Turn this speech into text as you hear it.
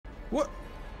What?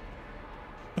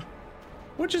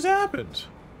 What just happened?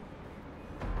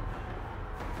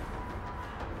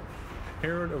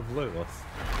 Herod of Lilith.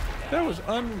 That was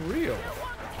unreal.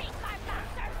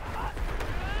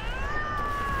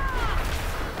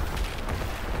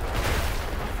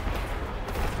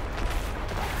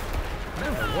 I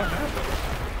don't know what happened.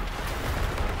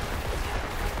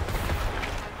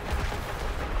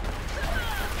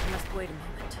 I must wait a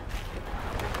moment.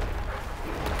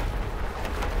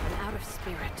 I'm out of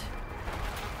spirit.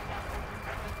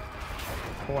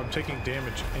 Oh, I'm taking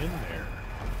damage in there.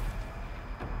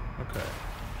 Okay.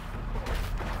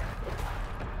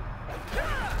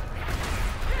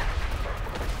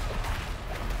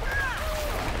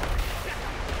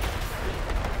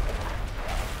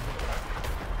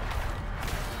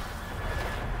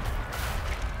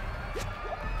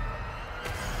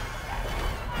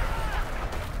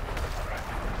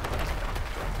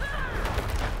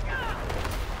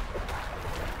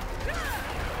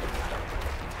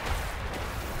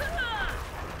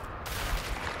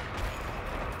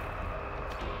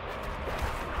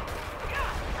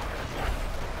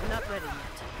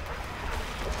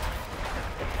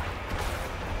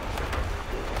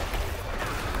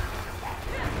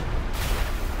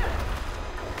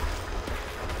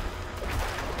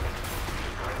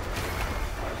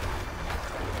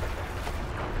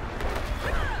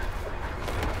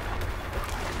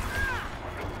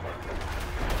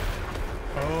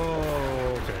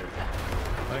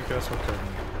 That's what killed me.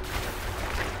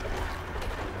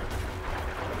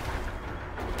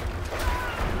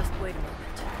 I must wait a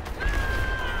moment.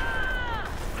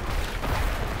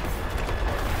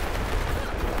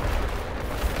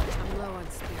 I'm low on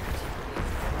spirit.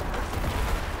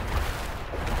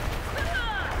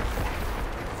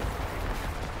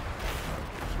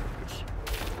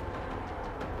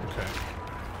 Okay.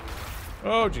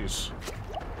 Oh, jeez.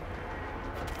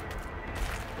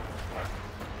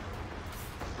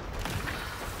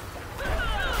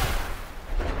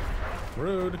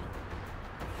 Rude.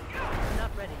 I'm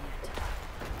not ready yet.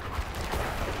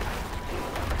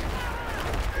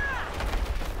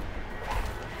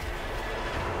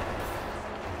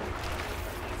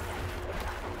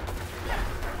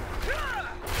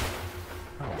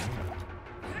 Oh, man.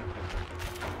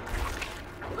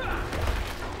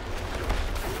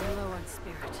 I'm low on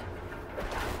spirit.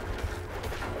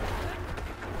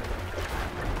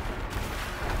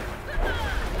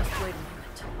 I must wait a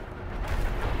moment.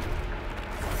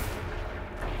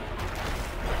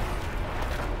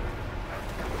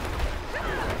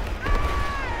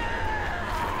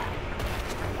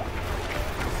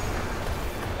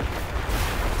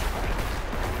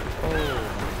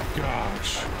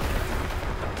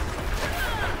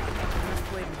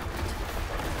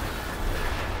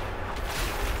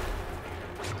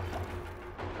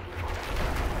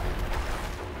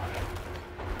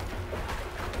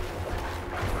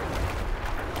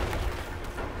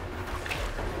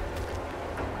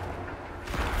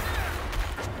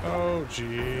 Oh,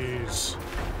 jeez.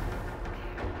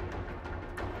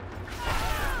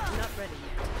 I'm not ready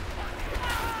yet.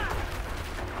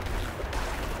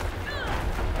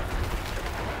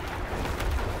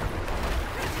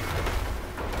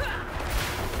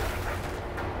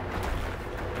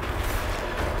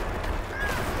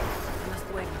 I must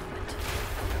wait a moment.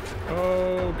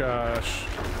 Oh, gosh.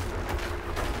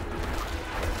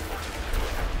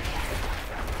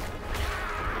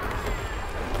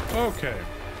 Okay.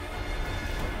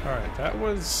 Alright, that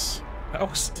was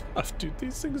tough, dude.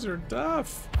 These things are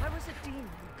tough. I was a demon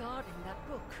guarding that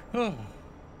book. Oh,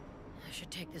 I should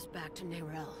take this back to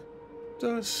Nerel.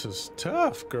 this is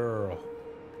tough, girl.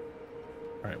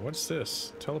 Alright, what's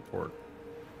this? Teleport.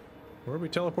 Where are we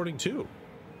teleporting to?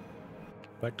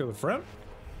 Back to the front?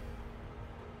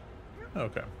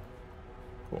 Okay.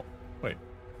 Cool. Wait.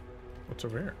 What's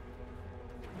over here?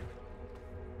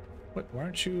 What? Why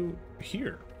aren't you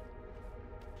here?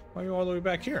 Why are you all the way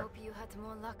back here? I hope you had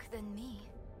more luck than me.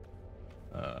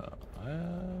 I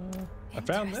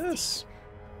found this.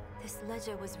 This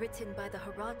ledger was written by the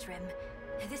Haradrim.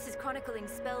 This is chronicling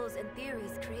spells and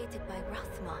theories created by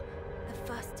Rathma, the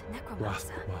first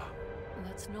necromancer. Rathma.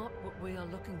 That's not what we are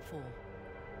looking for.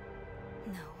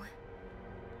 No.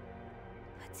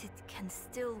 But it can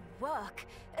still work.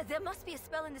 There must be a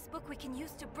spell in this book we can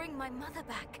use to bring my mother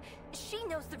back. She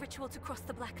knows the ritual to cross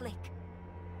the Black Lake.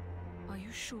 Are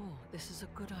you sure this is a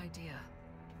good idea?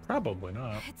 Probably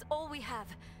not. It's all we have.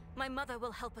 My mother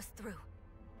will help us through.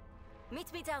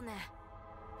 Meet me down there.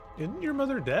 Isn't your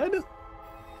mother dead?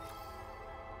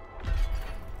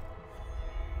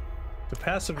 The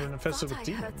passive and offensive I with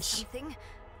thought I heard demons. something,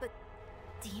 but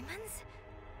demons?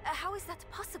 How is that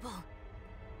possible?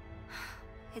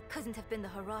 It couldn't have been the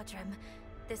Haradrim.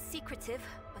 They're secretive,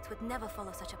 but would never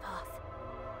follow such a path.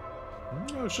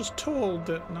 I was just told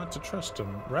that not to trust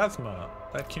him. Rathma,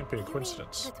 that can't be a You mean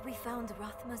coincidence. that we found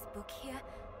Rathma's book here,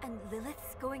 and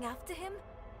Lilith's going after him?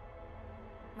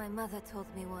 My mother told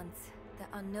me once, there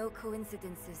are no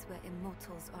coincidences where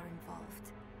immortals are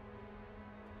involved.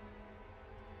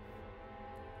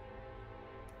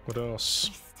 What else?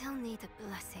 We still need a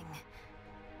blessing.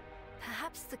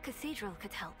 Perhaps the cathedral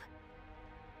could help.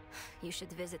 You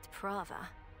should visit Prava.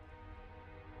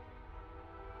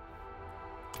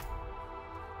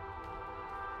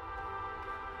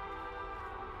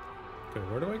 Okay,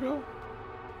 where do I go?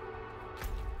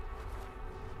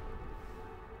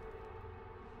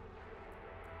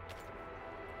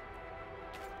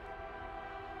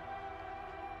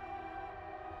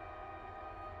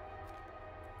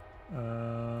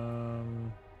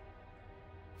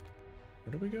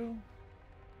 Where do we go?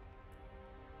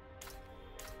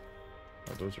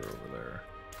 Oh, those are over there.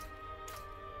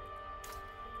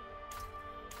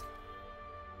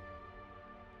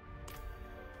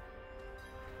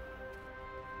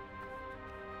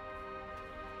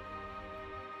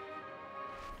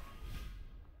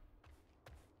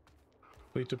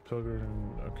 Complete a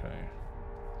pilgrim. Okay.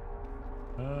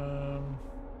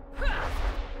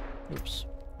 Oops.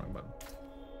 Wrong button.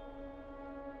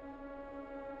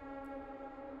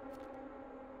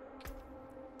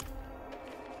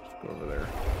 Just go over there.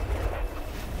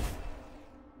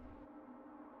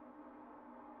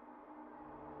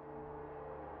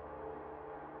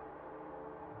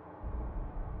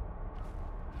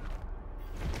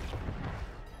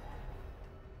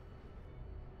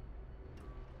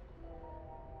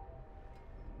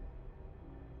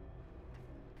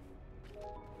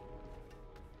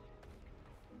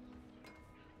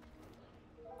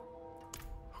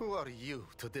 Who are you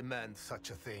to demand such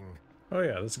a thing? Oh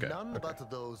yeah, this guy. None Okay. but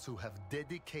those who have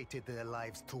dedicated their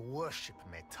lives to worship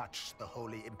may touch the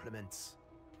holy implements.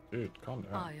 Dude, calm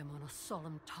down. I am on a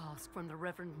solemn task from the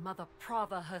Reverend Mother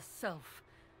Prava herself.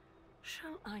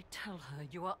 Shall I tell her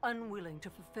you are unwilling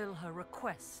to fulfill her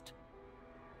request?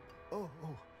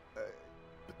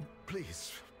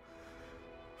 Please,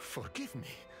 forgive me.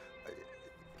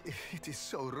 It is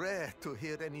so rare to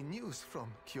hear any news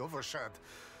from Kjovershad,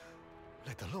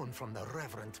 let alone from the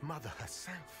Reverend Mother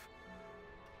herself.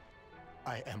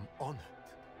 I am honored.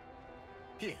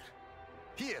 Here.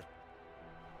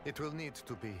 It will need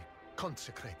to be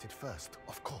consecrated first,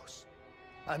 of course.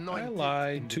 Anointed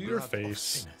lied in the to your blood of face.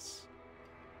 sinners.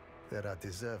 There are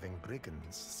deserving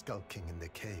brigands skulking in the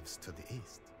caves to the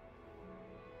east.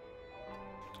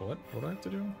 So what? What do I have to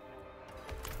do?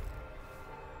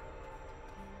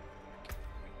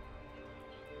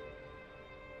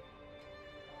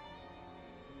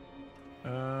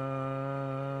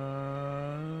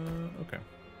 Okay.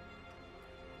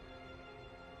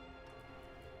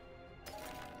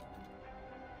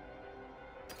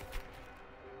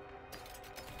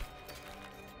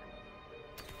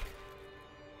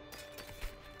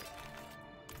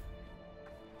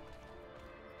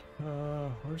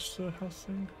 Where's the house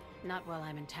thing? Not while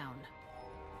I'm in town.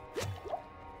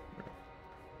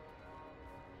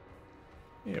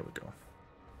 Here we go.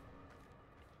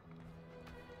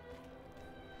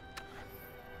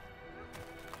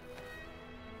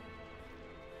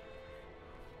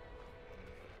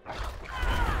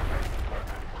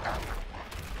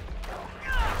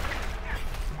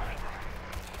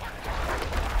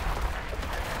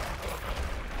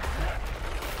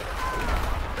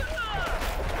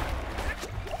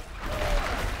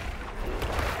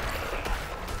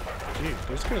 Jeez,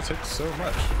 those guys hit so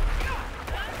much.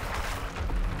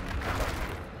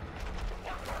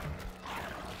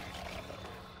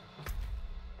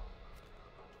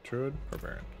 Druid,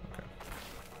 Barbarian. Okay.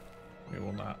 We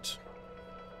will not.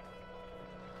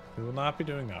 We will not be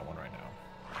doing that one right now.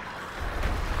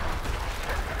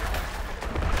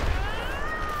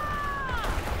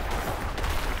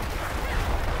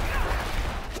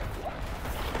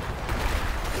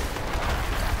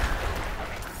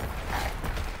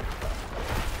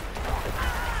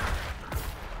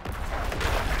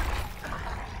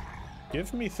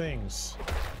 Give me things.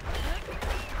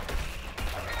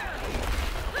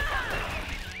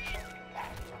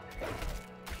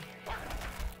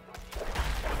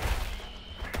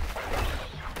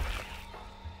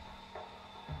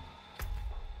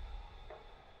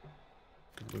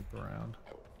 Could loop around.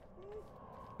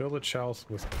 Fill the chalice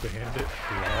with bandit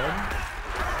blood.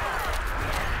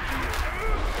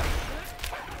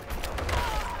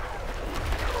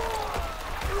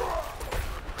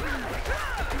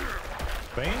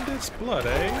 Bandit's blood,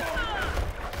 eh?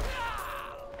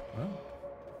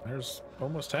 There's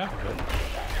almost half of it.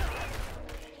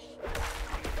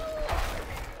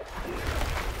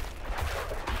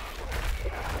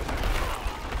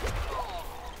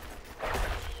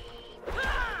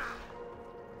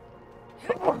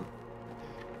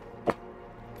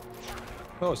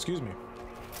 Oh, excuse me.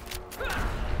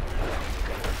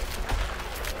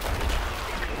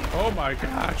 Oh my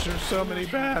gosh, there's so many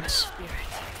bats.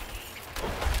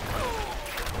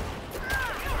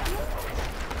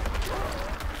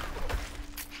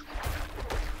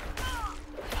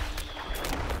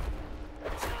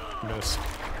 Missed.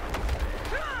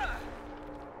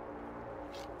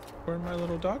 Where'd my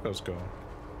little doggos go?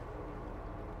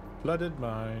 Flooded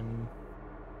mine.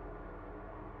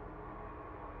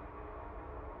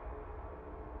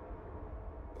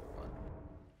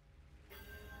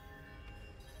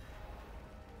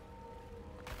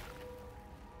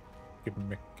 Give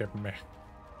me, give me.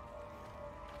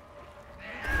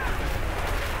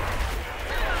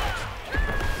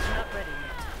 Not ready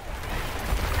yet.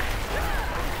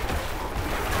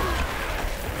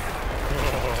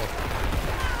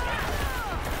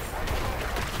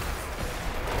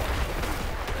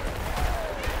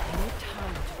 I need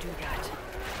time to do that.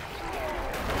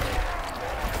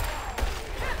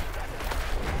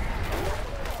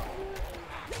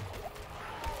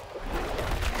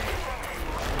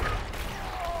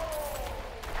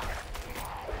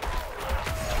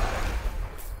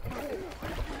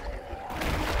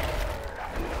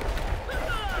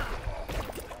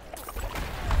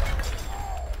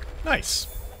 Nice.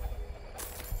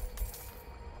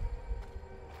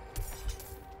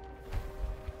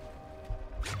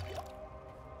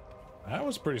 That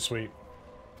was pretty sweet.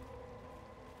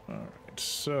 Alright,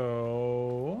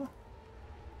 so...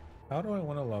 How do I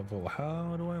want to level?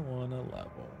 How do I want to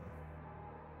level?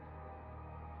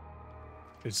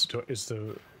 Is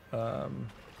the... No.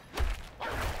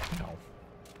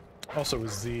 Also,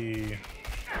 is the...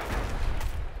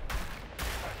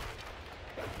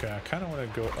 Okay, I kind of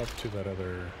want to go up to that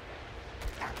other...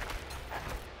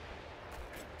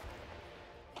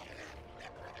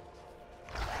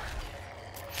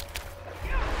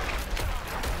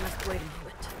 I must wait a moment.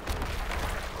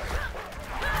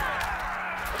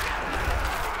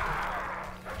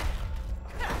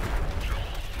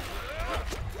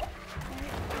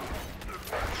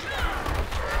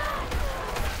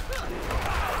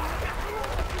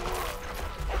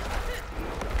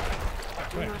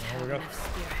 Okay, well, we got...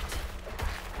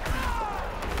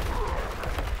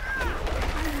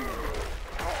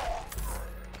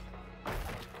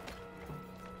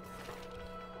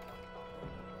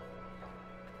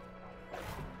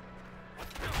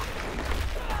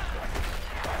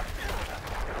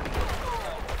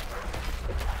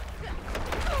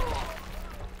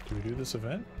 Do we do this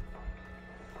event?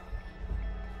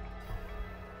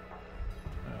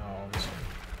 Oh, this one.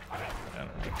 I don't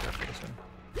really care for this one.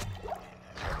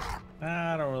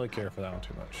 I don't really care for that one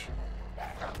too much.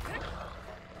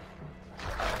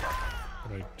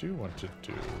 What I do want to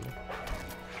do...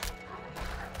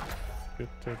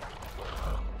 Get the...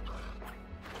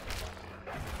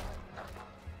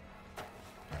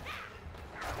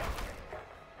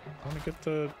 I want to get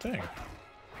the thing.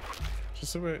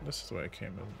 Just the way, this is the way I came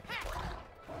in.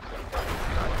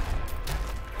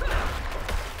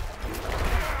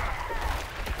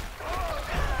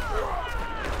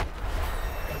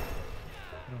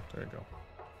 Oh, there you go.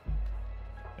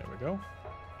 There we go.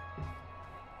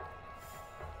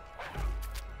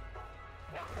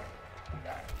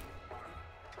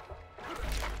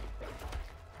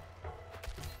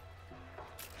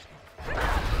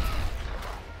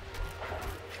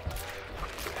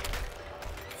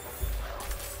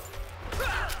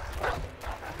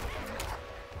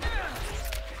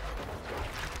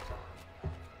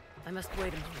 I must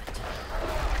wait a moment.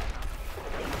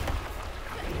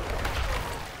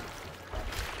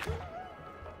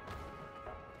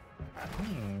 A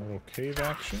little cave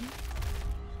action.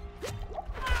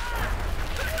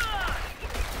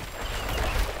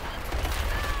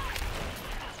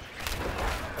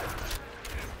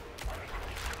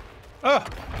 Ah!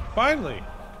 Finally!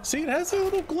 See, it has a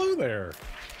little glow there.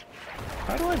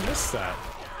 How do I miss that?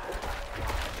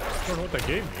 I don't know what that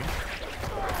gave me.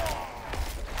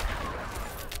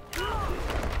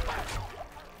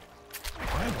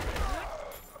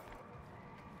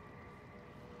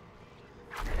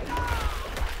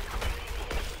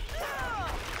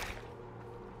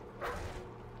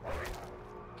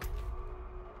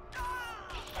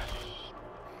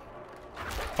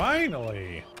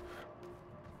 Finally!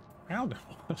 How the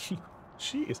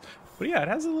jeez. But yeah, it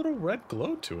has a little red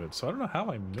glow to it, so I don't know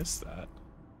how I missed that.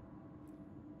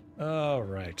 All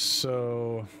right,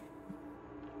 so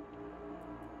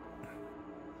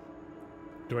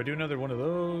do I do another one of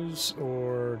those,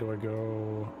 or do I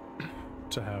go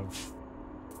to have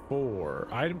 4?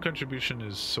 Item contribution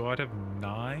is, so I'd have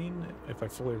 9 if I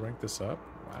fully rank this up.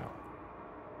 Wow.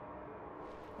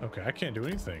 Okay, I can't do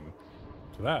anything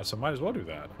to that, so might as well do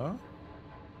that, huh?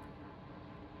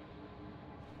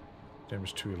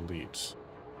 Damage to elites.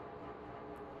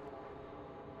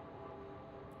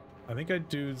 I think I'd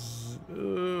do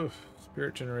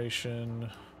spirit generation.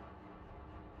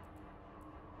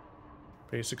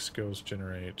 Basic skills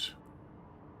generate.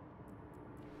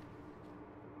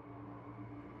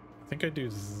 I think I do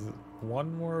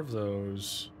one more of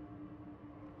those.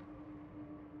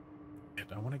 And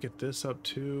I want to get this up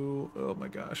too. Oh my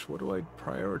gosh, what do I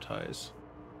prioritize?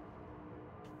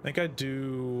 I think I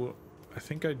do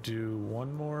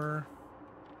one more.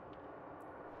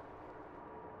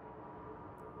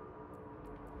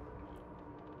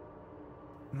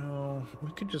 No,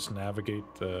 we could just navigate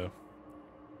the...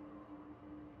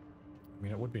 I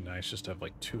mean, it would be nice just to have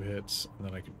like 2 hits, and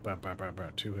then I could bam, bam, bam,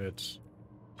 bam, 2 hits.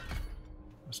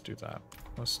 Let's do that.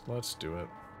 Let's do it.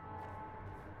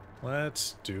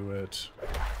 Let's do it.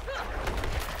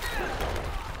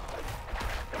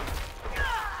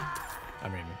 I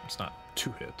mean, it's not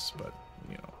 2 hits, but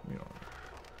you know,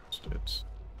 it's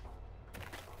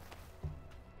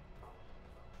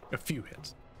a few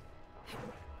hits.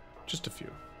 Just a few.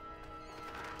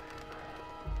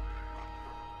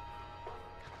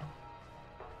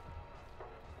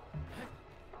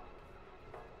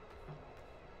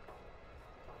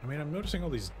 I mean, I'm noticing all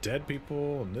these dead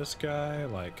people and this guy.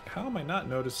 Like, how am I not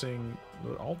noticing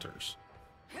the altars?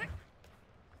 I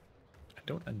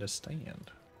don't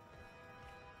understand.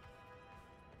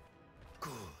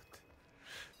 Good.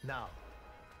 Now,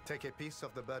 take a piece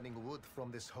of the burning wood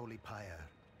from this holy pyre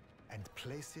and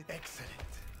place it. Excellent.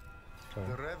 Okay.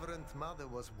 The Reverend Mother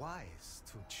was wise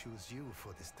to choose you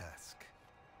for this task.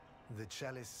 The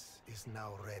chalice is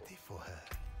now ready for her.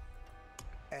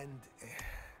 And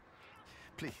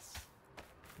please,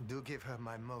 do give her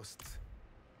my most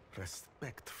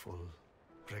respectful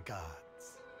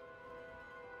regards.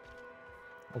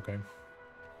 Okay.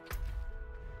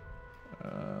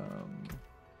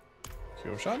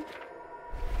 Kyoshan?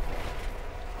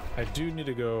 I do need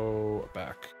to go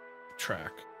back.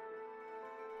 Track.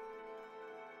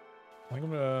 I think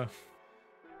I'm gonna...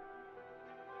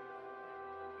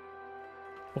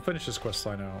 We'll finish this quest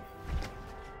line out.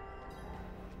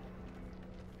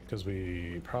 Because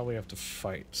we probably have to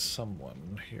fight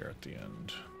someone here at the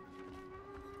end.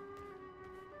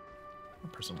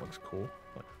 That person looks cool.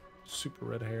 Like, super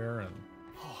red hair and...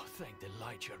 Oh, thank the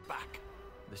light you're back.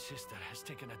 The sister has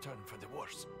taken a turn for the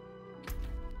worse.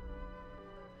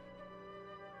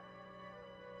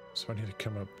 So I need to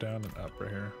come up, down, and up right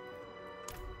here.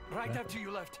 Right after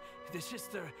you left, the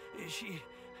sister,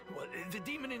 well, the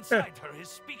demon inside her is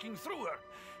speaking through her.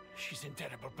 She's in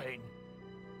terrible pain.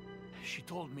 She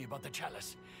told me about the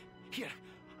chalice. Here,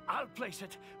 I'll place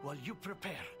it while you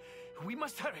prepare. We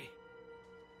must hurry.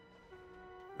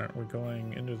 Aren't we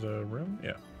going into the room?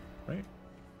 Yeah, right?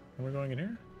 Are we going in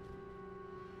here?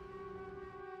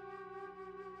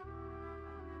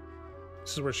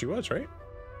 This is where she was, right?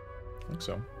 I think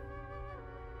so.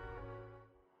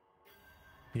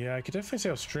 Yeah, I could definitely see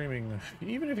how streaming,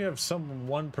 even if you have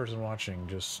one person watching,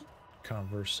 just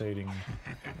conversating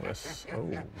with...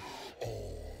 Oh.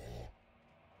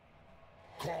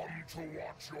 Come to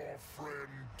watch your friend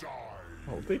die.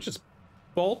 Oh, they just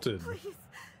bolted. Please,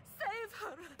 save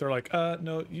her. They're like,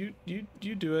 no, you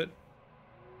do it.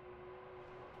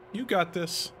 You got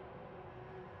this.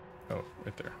 Oh,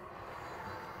 right there.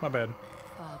 My bad.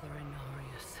 Father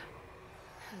Inarius,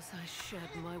 as I shed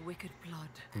my wicked blood,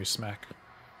 Let me smack.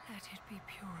 let it be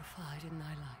purified in thy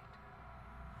light.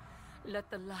 Let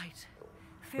the light Do I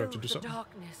have fill to do the something?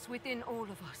 darkness within all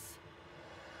of us.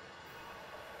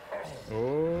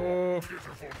 Oh.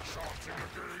 Pitiful chanting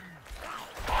again.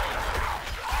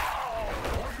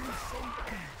 Are you so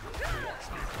eager to watch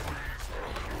me freeze her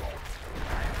blood?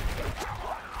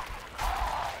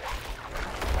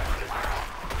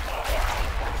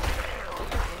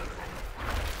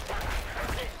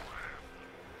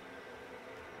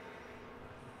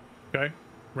 Okay,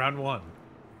 round 1.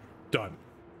 Done.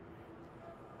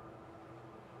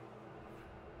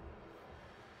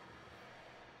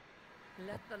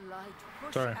 Let the light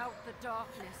push Sorry. out the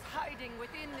darkness hiding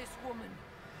within this woman.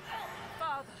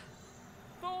 Father,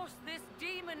 force this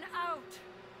demon out.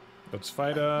 Let's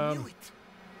fight I knew it.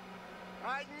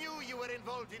 I knew you were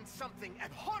involved in something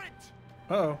abhorrent.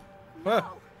 Uh-oh. No,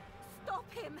 Ah,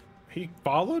 stop him. he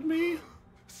followed me?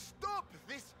 Stop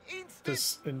this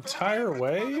this entire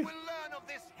way? Will learn of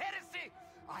this heresy.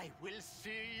 I will see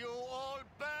you all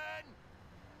burn.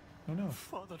 Oh no.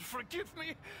 Father, forgive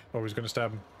me. Oh, he's gonna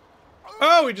stab him.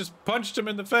 Oh, he just punched him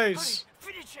in the face.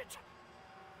 Hurry, finish it.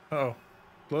 Oh,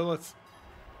 Lilith.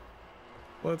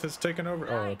 Lilith has taken over.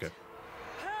 Oh, okay.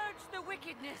 Purge the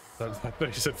wickedness. I thought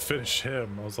he said finish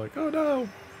him. I was like, oh no.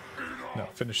 No,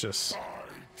 finish this. I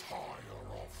tire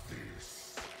of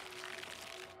this.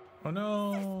 Oh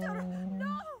no.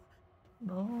 No!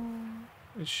 No.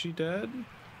 Is she dead?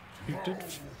 You did.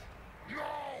 No!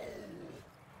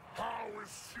 How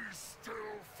is she still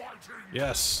fighting?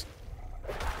 Yes.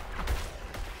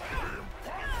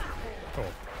 Oh.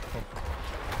 Oh.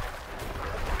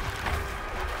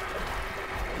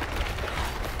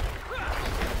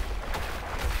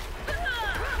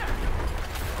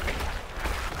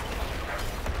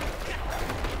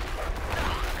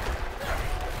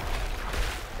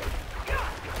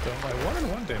 Done my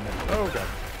 1-on-1 damage. Oh god.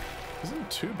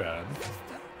 Isn't too bad.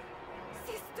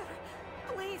 Sister,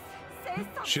 please, say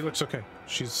something. She looks okay.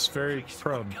 She's very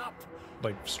prone.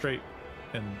 Like straight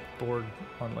and bored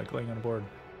on like laying on a board.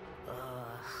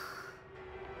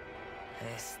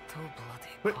 It's too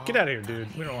bloody. But get out of here,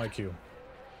 dude. We don't like you.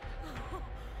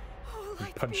 Oh, You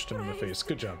like punched him in the face.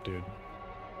 Good job, dude.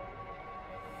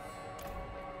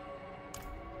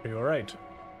 Are you alright?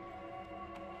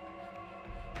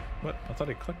 What? I thought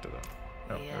he collected it.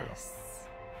 Oh, there we go. Yes,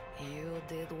 you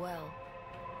did well.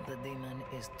 The demon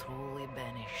is truly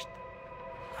banished.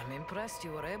 I'm impressed you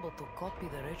were able to copy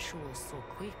the ritual so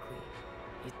quickly.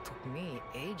 It took me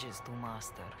ages to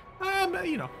master.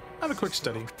 You know, I'm a quick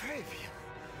study. Octavia,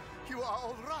 you are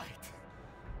all right.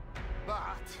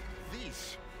 But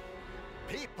these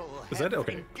people Is that have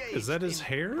okay? engaged Is that his in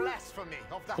hair? blasphemy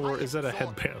of the Or is that a highest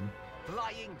order, headband?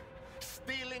 lying,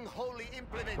 stealing holy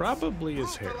implements, Probably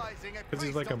his hair. brutalizing Because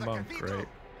he's priest like a of the monk, cathedral. right?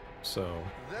 So,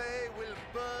 They will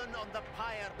burn on the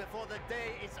pyre before the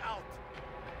day is out.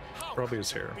 How probably could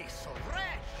his hair. you be so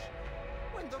rash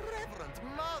when the Reverend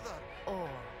Mother... Or,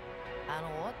 and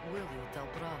what will you tell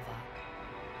Brava?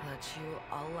 That you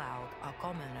allowed a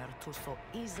commoner to so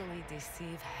easily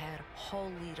deceive her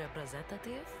holy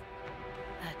representative?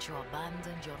 That you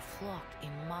abandoned your flock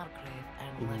in Margrave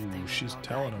and left them with she's no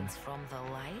telling him. guidance from the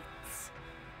lights?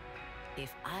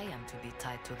 If I am to be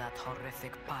tied to that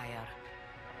horrific pyre,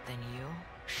 then you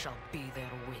shall be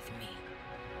there with me.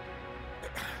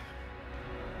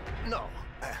 No.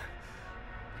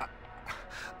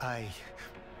 I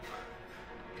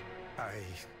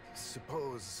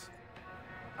suppose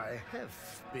I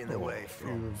have been away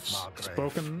from you've Margrave.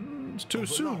 spoken too Overlong.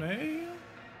 soon, eh?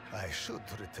 I should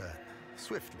return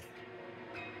swiftly.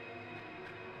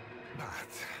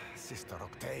 But, Sister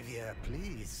Octavia,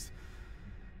 please,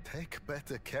 take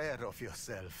better care of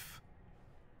yourself.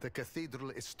 The cathedral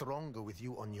is stronger with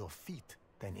you on your feet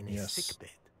than in a Yes. sickbed.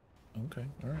 Okay,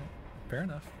 alright. Fair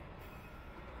enough.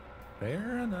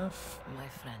 Fair enough. My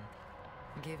friend,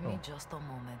 give me just a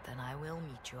moment and I will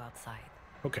meet you outside.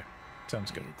 Okay,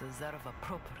 sounds good. You deserve a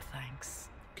proper thanks.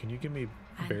 Can you give me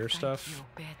And bear thank stuff? you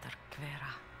better,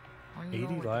 Kvera. 80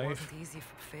 it life wasn't easy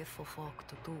for faithful folk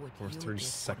to do what for you 30 did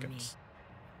seconds.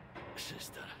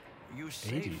 Sister, you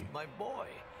saved 80. my boy.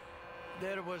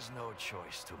 There was no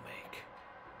choice to make.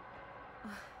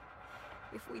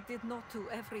 If we did not do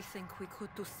everything we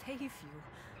could to save you,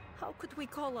 how could we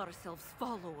call ourselves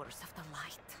followers of the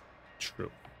light?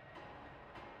 True.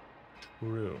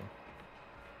 True.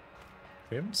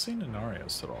 We haven't seen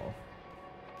Inarius at all.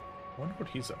 I wonder what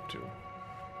he's up to.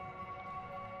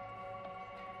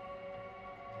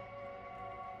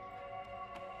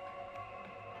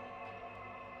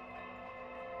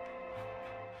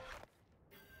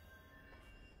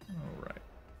 Alright.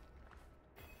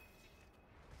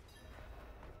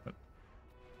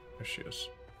 There she is.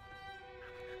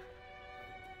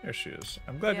 There she is.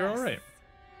 I'm glad you're Yes. alright.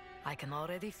 I can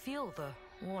already feel the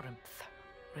warmth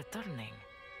returning.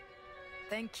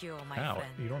 Thank you, my Wow,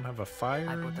 friend. you don't have a fire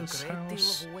I in put a this great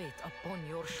house? deal of weight upon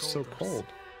your It's shoulders. so cold.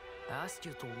 I asked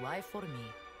you to lie for me,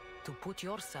 to put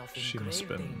yourself in She must grave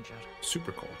have been danger.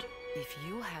 super cold. If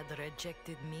you had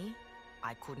rejected me,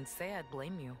 I couldn't say I'd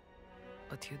blame you.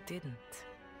 But you didn't.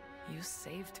 You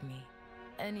saved me.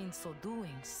 And in so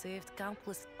doing, saved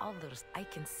countless others I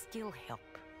can still help.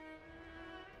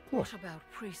 Cool. What about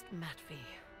Priest Matvey?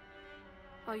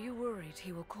 Are you worried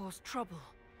he will cause trouble?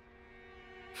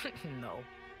 No.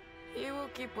 He will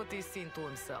keep what he's seen to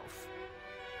himself.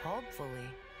 Hopefully,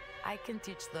 I can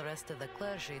teach the rest of the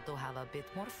clergy to have a bit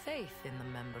more faith in the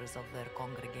members of their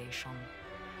congregation.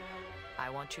 I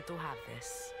want you to have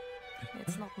this.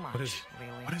 It's not much, What is it?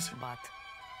 really, What is it? but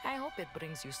I hope it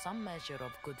brings you some measure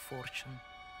of good fortune.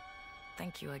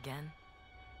 Thank you again.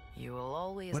 You will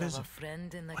always What have is a it?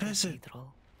 friend in the What is it?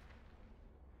 cathedral.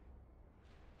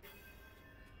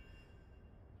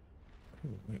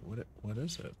 Ooh, wait, what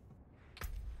is it?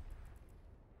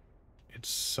 It's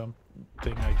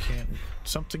something I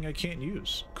can't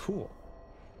use. Cool.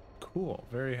 Cool.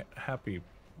 Very happy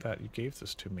that you gave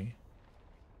this to me.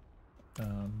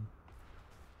 I'm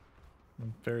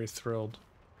very thrilled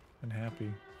and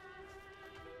happy.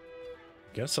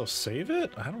 Guess I'll save it?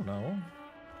 I don't know.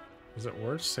 Is it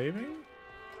worth saving?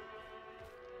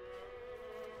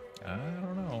 I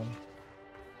don't know.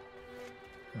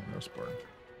 Oh, no sport.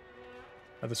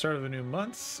 At the start of a new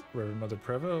month, Reverend Mother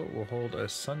Preva will hold a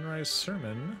sunrise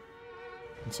sermon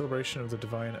in celebration of the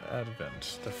Divine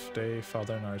Advent, the day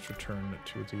Father and I's return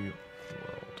to the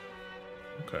world.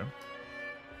 Okay.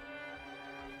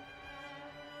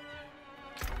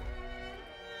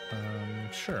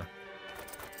 Sure.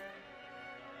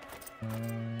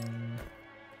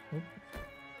 Oop.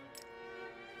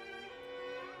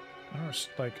 Oh, it's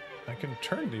like I can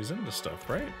turn these into stuff,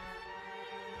 right?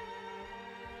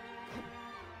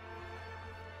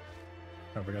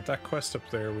 Oh, we got that quest up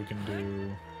there. We can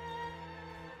do.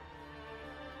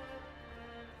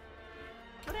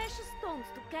 Precious stones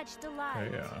to catch the light.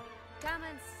 Okay, yeah. Come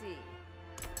and see.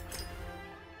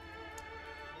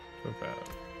 So bad.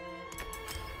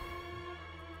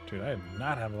 Dude, I did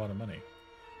not have a lot of money.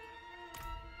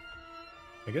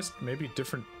 I guess maybe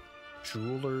different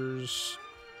jewelers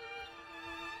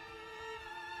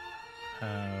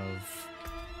have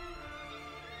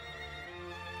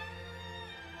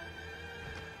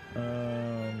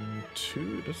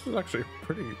two. This is actually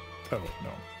pretty. Oh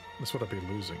no, this would I be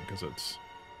losing because it's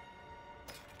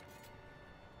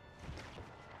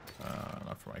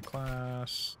not for my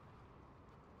class.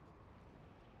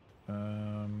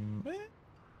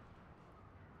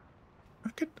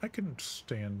 I can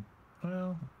stand.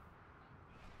 Well,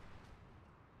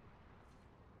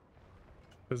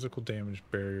 physical damage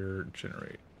barrier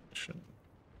generation.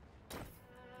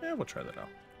 Yeah, we'll try that out.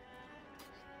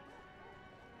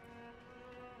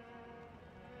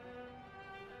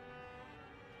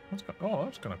 Oh,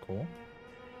 that's kind of cool.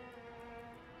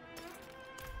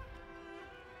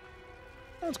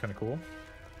 That's kind of cool.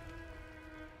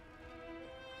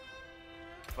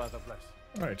 Father bless.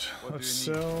 All right, let's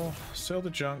sell the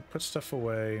junk, put stuff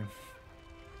away,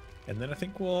 and then I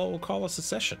think we'll call this a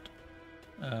session.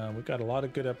 We've got a lot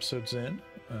of good episodes in.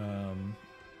 We'll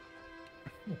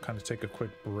kind of take a quick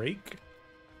break,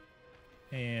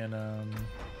 and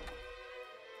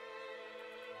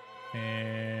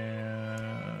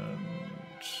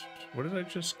what did I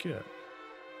just get?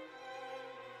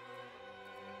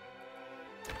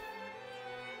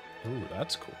 Ooh,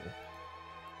 that's cool.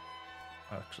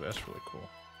 Actually, that's really cool.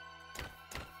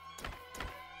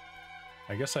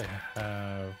 I guess I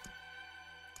have,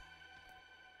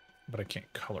 but I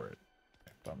can't color it.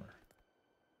 Bummer.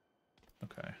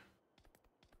 Okay.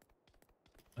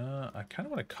 I kind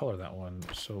of want to color that one,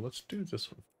 so let's do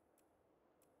this one.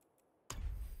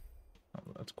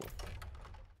 Oh, that's cool.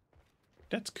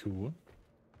 That's cool.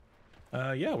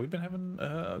 Yeah, we've been having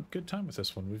a good time with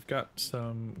this one. We've got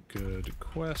some good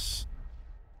quests.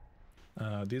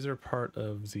 These are part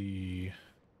of the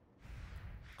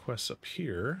quests up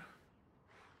here.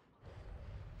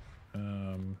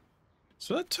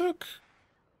 So that took,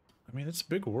 I mean, it's a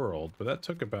big world, but that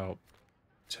took about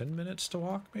 10 minutes to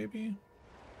walk, maybe?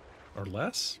 Or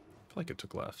less? I feel like it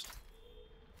took less.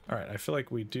 Alright, I feel like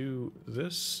we do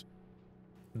this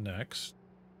next.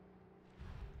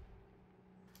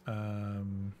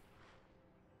 And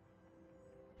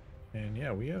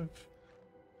yeah, we have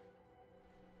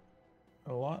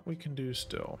a lot we can do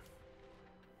still.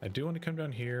 I do want to come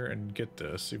down here and get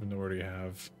this, even though we already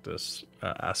have this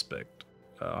aspect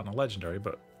on a legendary,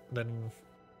 but then,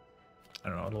 I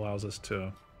don't know, it allows us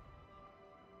to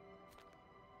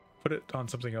put it on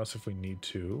something else if we need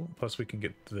to. Plus we can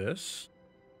get this,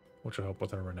 which will help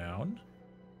with our renown.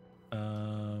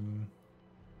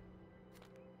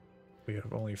 We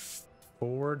have only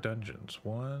 4 dungeons.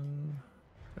 One,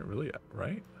 really,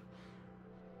 right?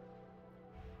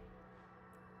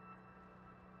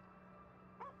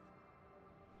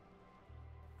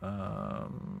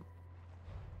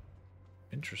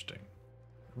 Interesting.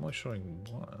 I'm only showing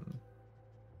 1.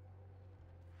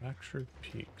 Fractured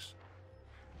Peaks.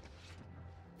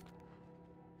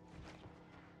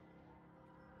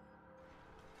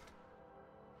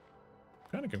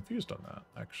 Kind of confused on that,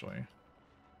 actually.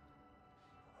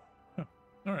 Huh.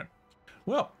 All right.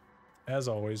 Well, as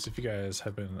always, if you guys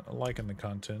have been liking the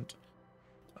content,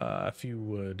 if you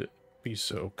would be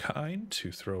so kind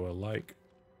to throw a like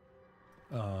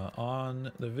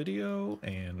on the video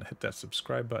and hit that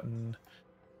subscribe button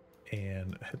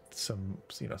and hit some,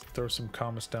 throw some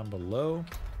comments down below.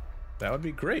 That would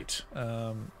be great.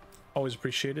 Always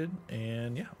appreciated.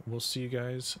 And yeah, we'll see you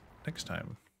guys next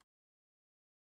time.